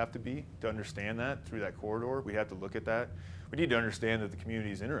tall it'd have to be to understand that through that corridor. We have to look at that. We need to understand that the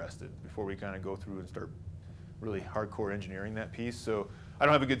community is interested before we kind of go through and start really hardcore engineering that piece. So I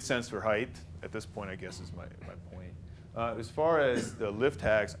don't have a good sense for height at this point, I guess is my point. As far as the lift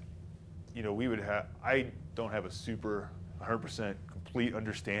tax, we would have, I don't have a super 100% complete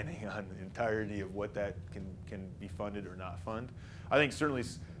understanding on the entirety of what that can be funded or not fund. I think certainly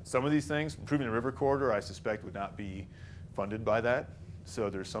some of these things, improving the river corridor, I suspect would not be funded by that. So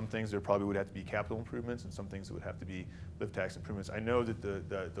there's some things there probably would have to be capital improvements, and some things that would have to be lift tax improvements. I know that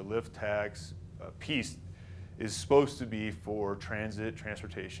the lift tax piece is supposed to be for transit,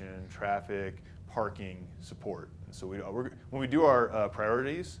 transportation, traffic, parking support. And so when we do our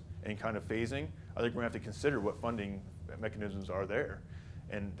priorities and kind of phasing, I think we're going to have to consider what funding mechanisms are there.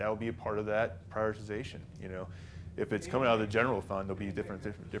 And that will be a part of that prioritization. If it's coming out of the general fund, there'll be different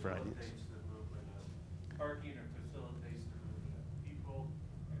ideas. Parking or facilitates the movement of people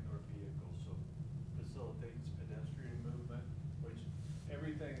and or vehicles. So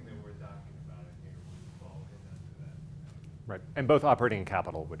Right, and both operating and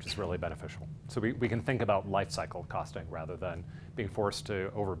capital, which is really beneficial. So we can think about life cycle costing rather than being forced to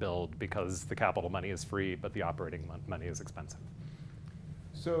overbuild because the capital money is free, but the operating money is expensive.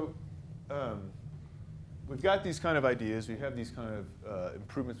 So we've got these kind of ideas. We have these kind of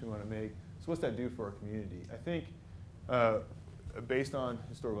improvements we want to make. So what's that do for our community? I think based on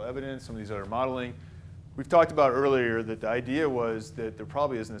historical evidence, some of these other modeling, we've talked about earlier that the idea was that there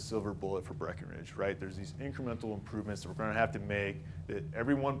probably isn't a silver bullet for Breckenridge, right? There's these incremental improvements that we're going to have to make that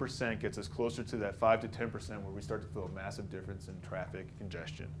every 1% gets us closer to that 5 to 10% where we start to feel a massive difference in traffic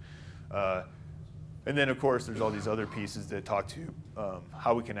congestion. And then, of course, there's all these other pieces that talk to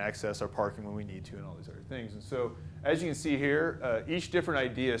how we can access our parking when we need to and all these other things. And so, as you can see here, each different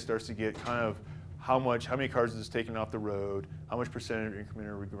idea starts to get kind of how many cars is this taking off the road, how much percentage increment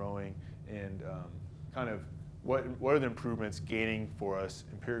are we growing, and kind of what are the improvements gaining for us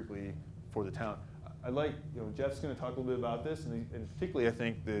empirically for the town. I like, Jeff's going to talk a little bit about this, and particularly I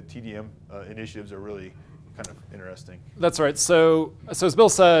think the TDM initiatives are really kind of interesting. That's right. So as Bill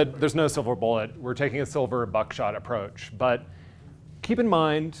said, there's no silver bullet. We're taking a silver buckshot approach, but keep in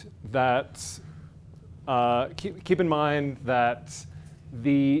mind that in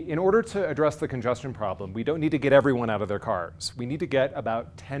order to address the congestion problem, we don't need to get everyone out of their cars. We need to get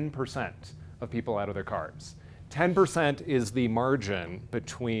about 10% of people out of their cars. 10% is the margin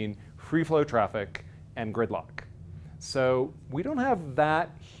between free flow traffic and gridlock. So we don't have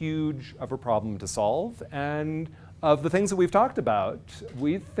that huge of a problem to solve, and of the things that we've talked about,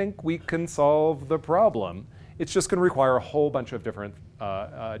 we think we can solve the problem. It's just going to require a whole bunch of different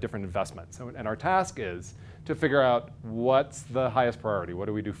investments. And our task is to figure out what's the highest priority. What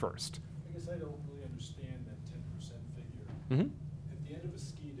do we do first? I guess I don't really understand that 10% figure. Mm-hmm. At the end of a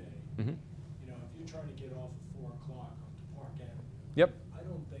ski day, Mm-hmm. If you're trying to get off at 4 o'clock onto Park Avenue, Yep. I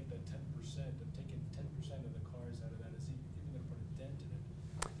don't think that 10% of taking 10% of the cars out of that is even going to put a dent in it.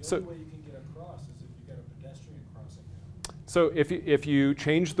 The only way you can get across is if you got a pedestrian crossing now. So if you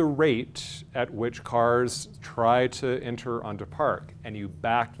change the rate at which cars try to enter onto Park and you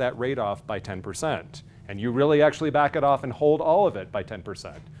back that rate off by 10%, and you really actually back it off and hold all of it by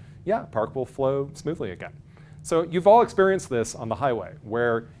 10%, yeah, Park will flow smoothly again. So you've all experienced this on the highway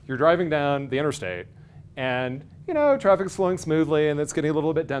where you're driving down the interstate and traffic's flowing smoothly and it's getting a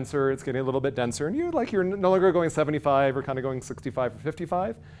little bit denser, and you're no longer going 75 or kind of going 65 or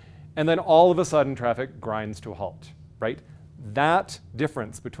 55, and then all of a sudden traffic grinds to a halt, right? That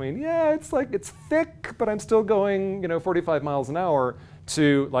difference between, it's thick, but I'm still going 45 miles an hour,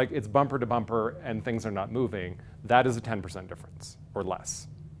 to it's bumper to bumper and things are not moving, that is a 10% difference or less.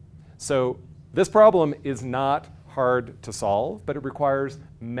 So this problem is not hard to solve, but it requires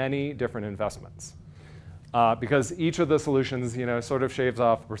many different investments. Because each of the solutions sort of shaves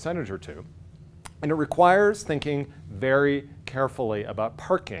off a percentage or two. And it requires thinking very carefully about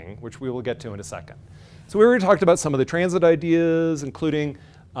parking, which we will get to in a second. So we already talked about some of the transit ideas, including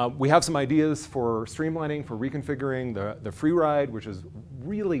we have some ideas for streamlining, for reconfiguring the free ride, which is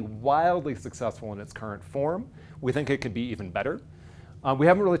really wildly successful in its current form. We think it could be even better. We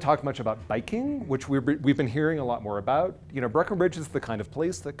haven't really talked much about biking, which we've been hearing a lot more about. Breckenridge is the kind of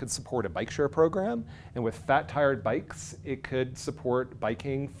place that could support a bike share program, and with fat-tired bikes, it could support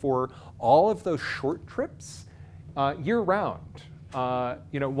biking for all of those short trips year-round.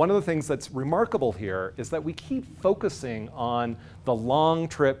 One of the things that's remarkable here is that we keep focusing on the long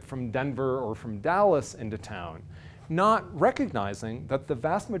trip from Denver or from Dallas into town, not recognizing that the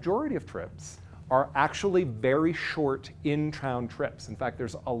vast majority of trips are actually very short in-town trips. In fact,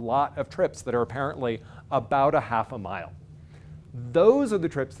 there's a lot of trips that are apparently about a half a mile. Those are the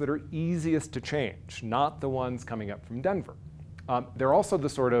trips that are easiest to change, not the ones coming up from Denver. They're also the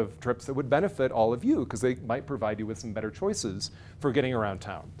sort of trips that would benefit all of you because they might provide you with some better choices for getting around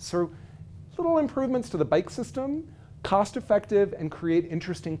town. So little improvements to the bike system, cost-effective, and create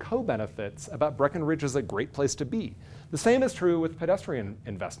interesting co-benefits about Breckenridge as a great place to be. The same is true with pedestrian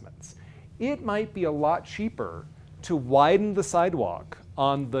investments. It might be a lot cheaper to widen the sidewalk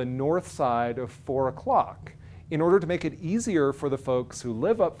on the north side of 4 o'clock in order to make it easier for the folks who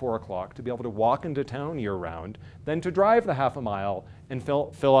live up 4 o'clock to be able to walk into town year-round than to drive the half a mile and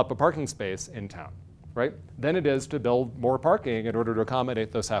fill up a parking space in town, right? Than it is to build more parking in order to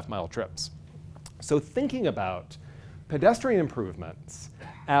accommodate those half-mile trips. So thinking about pedestrian improvements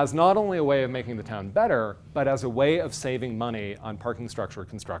as not only a way of making the town better, but as a way of saving money on parking structure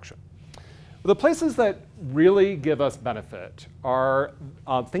construction. The places that really give us benefit are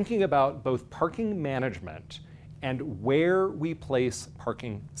thinking about both parking management and where we place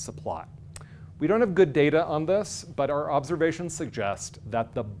parking supply. We don't have good data on this, but our observations suggest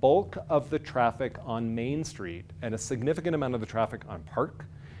that the bulk of the traffic on Main Street and a significant amount of the traffic on Park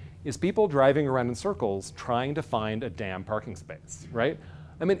is people driving around in circles trying to find a damn parking space, right?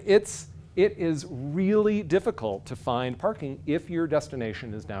 I mean, it is really difficult to find parking if your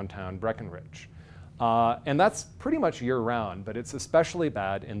destination is downtown Breckenridge. And that's pretty much year-round, but it's especially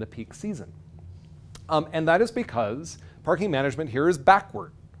bad in the peak season. And that is because parking management here is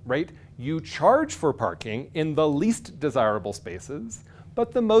backward, right? You charge for parking in the least desirable spaces,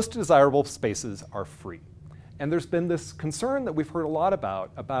 but the most desirable spaces are free. And there's been this concern that we've heard a lot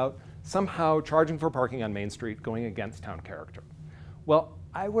about somehow charging for parking on Main Street going against town character. Well,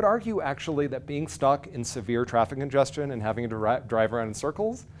 I would argue actually that being stuck in severe traffic congestion and having to drive around in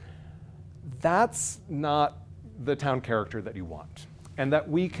circles, that's not the town character that you want. And that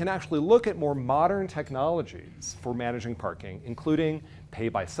we can actually look at more modern technologies for managing parking, including pay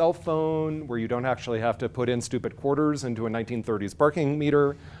by cell phone, where you don't actually have to put in stupid quarters into a 1930s parking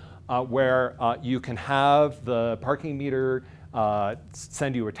meter, where you can have the parking meter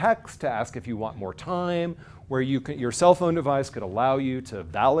send you a text to ask if you want more time, where your cell phone device could allow you to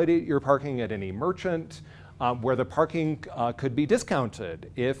validate your parking at any merchant, where the parking could be discounted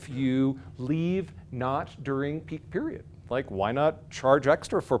if you leave not during peak period. Like, why not charge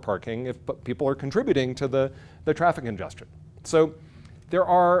extra for parking if people are contributing to the traffic congestion? So there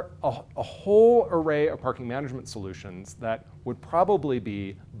are a whole array of parking management solutions that would probably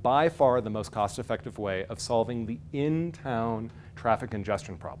be by far the most cost-effective way of solving the in-town traffic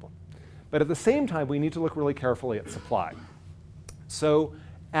congestion problem. But at the same time, we need to look really carefully at supply. So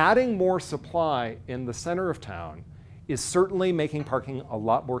adding more supply in the center of town is certainly making parking a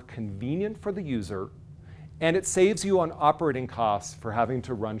lot more convenient for the user, and it saves you on operating costs for having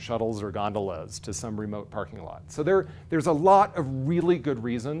to run shuttles or gondolas to some remote parking lot. So there's a lot of really good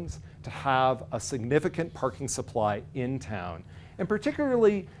reasons to have a significant parking supply in town, and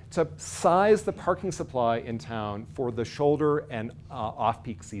particularly to size the parking supply in town for the shoulder and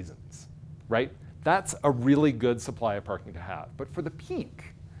off-peak seasons, right? That's a really good supply of parking to have. But for the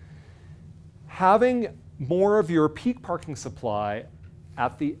peak, having more of your peak parking supply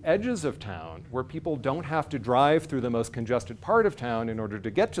at the edges of town, where people don't have to drive through the most congested part of town in order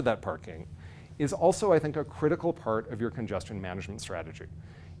to get to that parking, is also, I think, a critical part of your congestion management strategy.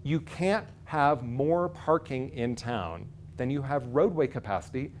 You can't have more parking in town than you have roadway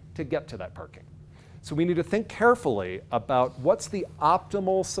capacity to get to that parking. So we need to think carefully about what's the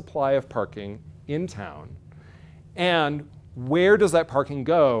optimal supply of parking in town, and where does that parking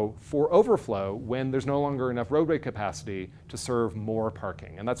go for overflow when there's no longer enough roadway capacity to serve more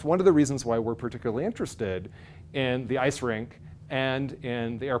parking? And that's one of the reasons why we're particularly interested in the ice rink and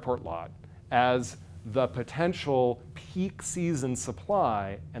in the airport lot as the potential peak season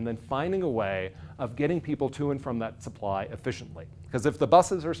supply, and then finding a way of getting people to and from that supply efficiently. Because if the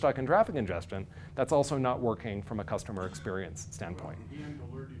buses are stuck in traffic congestion, that's also not working from a customer experience standpoint. And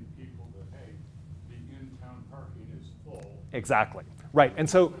alerting people that, hey, the in-town parking is full. Exactly, right. And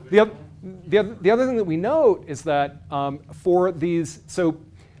so the other thing that we note is that for these,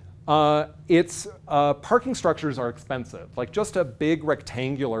 parking structures are expensive. Like just a big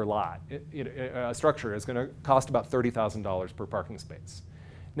rectangular lot, a structure is going to cost about $30,000 per parking space.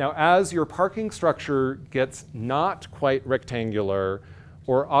 Now, as your parking structure gets not quite rectangular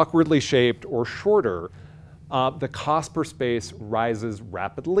or awkwardly shaped or shorter, the cost per space rises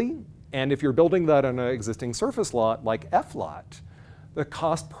rapidly. And if you're building that on an existing surface lot like F lot, the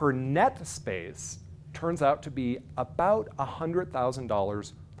cost per net space turns out to be about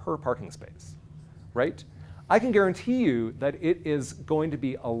 $100,000 per parking space, right? I can guarantee you that it is going to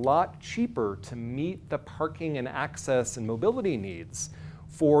be a lot cheaper to meet the parking and access and mobility needs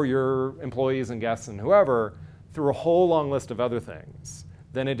for your employees and guests and whoever through a whole long list of other things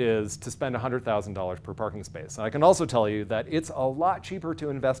than it is to spend $100,000 per parking space. And I can also tell you that it's a lot cheaper to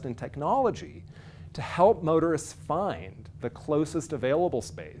invest in technology to help motorists find the closest available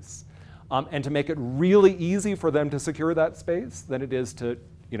space and to make it really easy for them to secure that space than it is to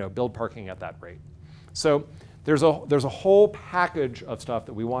build parking at that rate. So there's a whole package of stuff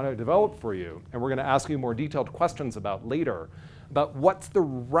that we want to develop for you, and we're going to ask you more detailed questions about later, about what's the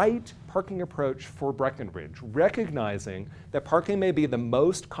right parking approach for Breckenridge, recognizing that parking may be the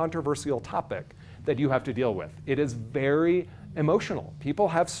most controversial topic that you have to deal with. It is very emotional. People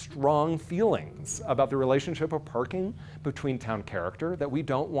have strong feelings about the relationship of parking between town character that we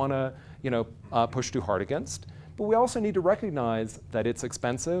don't want to push too hard against. But we also need to recognize that it's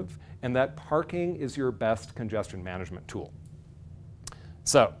expensive and that parking is your best congestion management tool.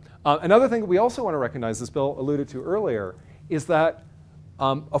 So another thing that we also want to recognize, as Bill alluded to earlier, is that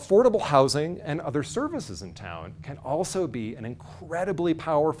affordable housing and other services in town can also be an incredibly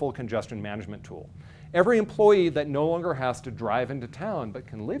powerful congestion management tool. Every employee that no longer has to drive into town but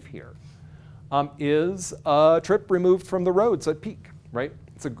can live here is a trip removed from the roads at peak, right?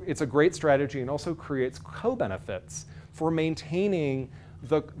 It's a great strategy and also creates co-benefits for maintaining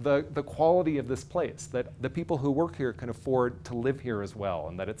the quality of this place, that the people who work here can afford to live here as well,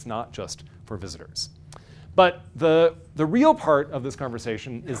 and that it's not just for visitors. But the real part of this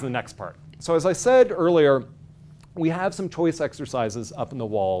conversation is the next part. So as I said earlier, we have some choice exercises up in the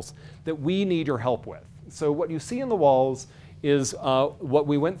walls that we need your help with. So what you see in the walls is what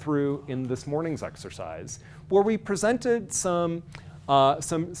we went through in this morning's exercise, where we presented some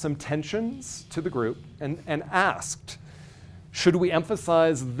tensions to the group and asked, should we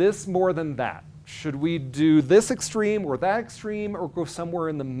emphasize this more than that? Should we do this extreme or that extreme, or go somewhere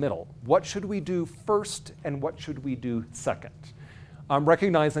in the middle? What should we do first and what should we do second?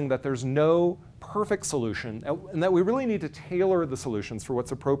 Recognizing that there's no perfect solution and that we really need to tailor the solutions for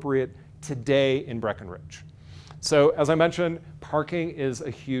what's appropriate today in Breckenridge. So as I mentioned, parking is a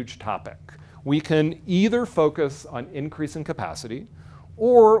huge topic. We can either focus on increasing capacity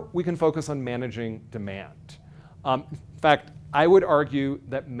or we can focus on managing demand. In fact, I would argue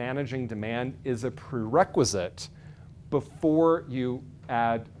that managing demand is a prerequisite before you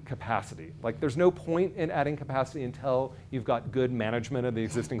add capacity. Like, there's no point in adding capacity until you've got good management of the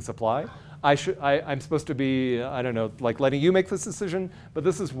existing supply. I'm supposed to be, I don't know, like letting you make this decision, but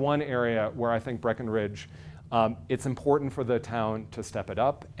this is one area where I think Breckenridge, it's important for the town to step it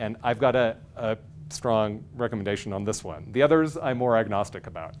up, and I've got a strong recommendation on this one. The others I'm more agnostic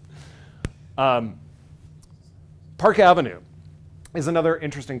about. Park Avenue is another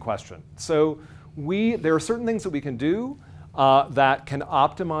interesting question. So there are certain things that we can do that can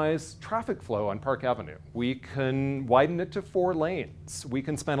optimize traffic flow on Park Avenue. We can widen it to 4 lanes. We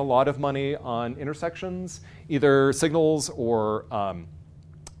can spend a lot of money on intersections, either signals or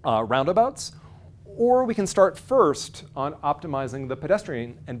roundabouts, or we can start first on optimizing the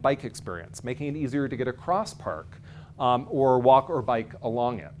pedestrian and bike experience, making it easier to get across Park or walk or bike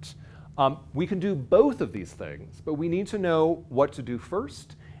along it. We can do both of these things, but we need to know what to do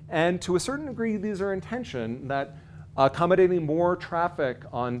first. And to a certain degree, these are in tension, that accommodating more traffic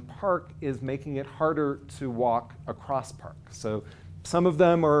on Park is making it harder to walk across Park. So some of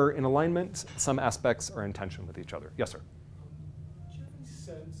them are in alignment, some aspects are in tension with each other. Yes, sir? Do you have any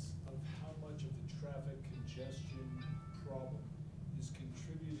sense of how much of the traffic congestion problem is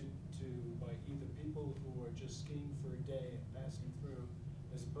contributed to by either people who are just skiing for a day and passing through,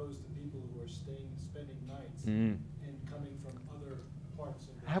 as opposed to people who are spending nights and coming from other parts of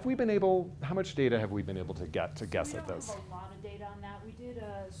the Have we been able, how much data have we been able to get to guess at this? We don't have a lot of data on that. We did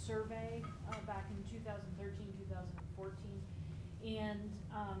a survey back in 2013, 2014, and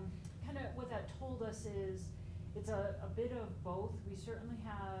kind of what that told us is it's a bit of both. We certainly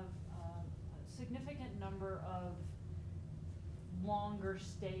have a significant number of longer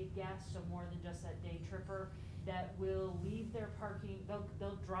stay guests, so more than just that day tripper, that will leave their parking,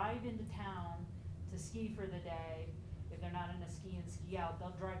 they'll drive into town to ski for the day. If they're not in a ski in, ski out,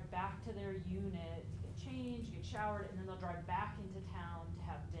 they'll drive back to their unit, get changed, get showered, and then they'll drive back into town to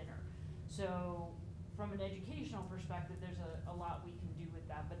have dinner. So from an educational perspective, there's a lot we can do with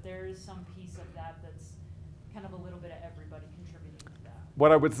that, but there is some piece of that that's kind of a little bit of everybody contributing to that.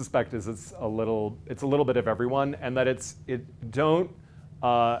 What I would suspect is it's a little bit of everyone, and that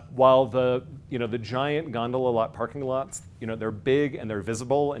while the giant gondola parking lots, they're big and they're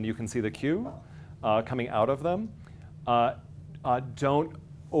visible and you can see the queue coming out of them, don't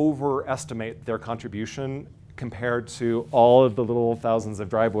overestimate their contribution compared to all of the little thousands of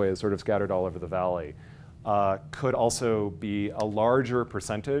driveways sort of scattered all over the valley. Could also be a larger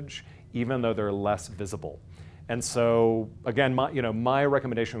percentage, even though they're less visible. And so again, my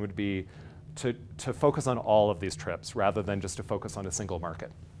recommendation would be to focus on all of these trips rather than just to focus on a single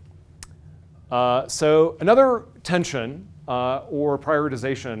market. So another tension or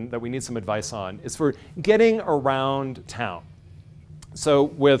prioritization that we need some advice on is for getting around town. So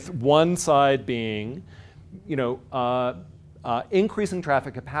with one side being, increasing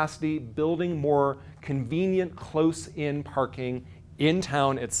traffic capacity, building more convenient close-in parking in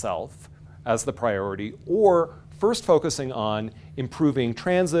town itself as the priority, or first focusing on improving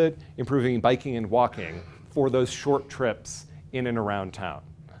transit, improving biking and walking for those short trips in and around town.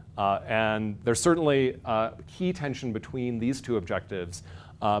 And there's certainly key tension between these two objectives,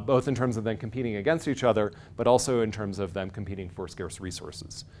 both in terms of them competing against each other, but also in terms of them competing for scarce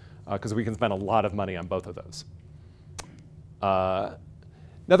resources, because we can spend a lot of money on both of those.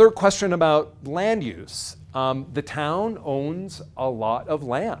 Another question about land use The town owns a lot of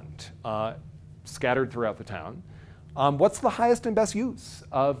land scattered throughout the town. What's the highest and best use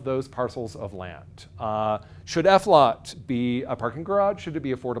of those parcels of land? Should F-lot be a parking garage? Should it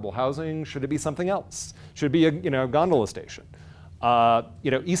be affordable housing? Should it be something else? Should it be a gondola station?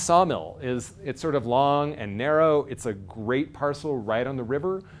 East Sawmill it's sort of long and narrow. It's a great parcel right on the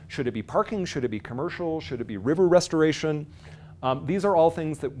river. Should it be parking? Should it be commercial? Should it be river restoration? These are all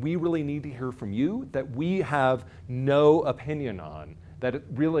things that we really need to hear from you, that we have no opinion on, that it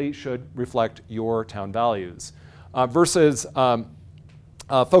really should reflect your town values, versus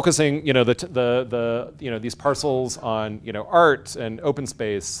focusing these parcels on art and open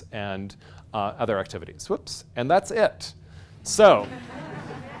space and other activities. Whoops, and that's it. So,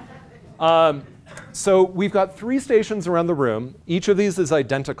 so we've got 3 stations around the room. Each of these is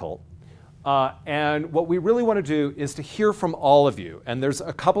identical. And what we really want to do is to hear from all of you. And there's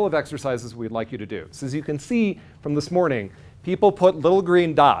a couple of exercises we'd like you to do. So as you can see from this morning, people put little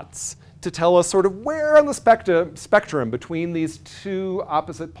green dots to tell us sort of where on the spectrum between these 2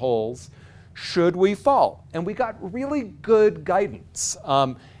 opposite poles should we fall. And we got really good guidance.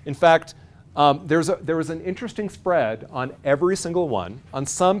 In fact, there was an interesting spread on every single one. On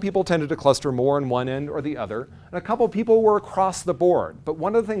some, people tended to cluster more on one end or the other, and a couple people were across the board. But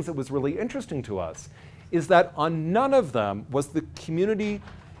one of the things that was really interesting to us is that on none of them was the community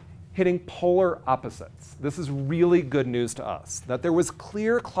hitting polar opposites. This is really good news to us, that there was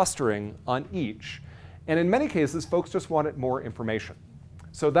clear clustering on each, and in many cases, folks just wanted more information.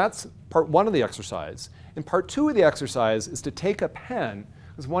 So that's part 1 of the exercise. And part 2 of the exercise is to take a pen.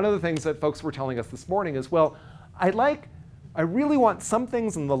 Because one of the things that folks were telling us this morning is, well, I really want some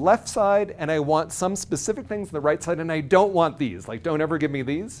things on the left side, and I want some specific things on the right side, and I don't want these. Like, don't ever give me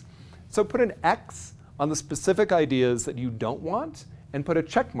these. So put an X on the specific ideas that you don't want, and put a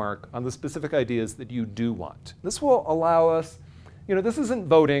check mark on the specific ideas that you do want. This will allow us, this isn't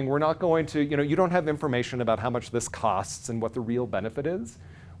voting. We're not going to, you don't have information about how much this costs and what the real benefit is.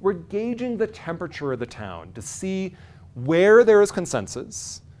 We're gauging the temperature of the town to see where there is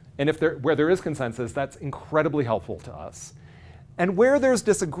consensus, and where there is consensus, that's incredibly helpful to us, and where there's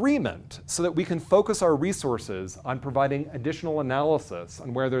disagreement, so that we can focus our resources on providing additional analysis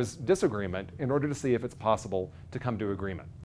on where there's disagreement in order to see if it's possible to come to agreement.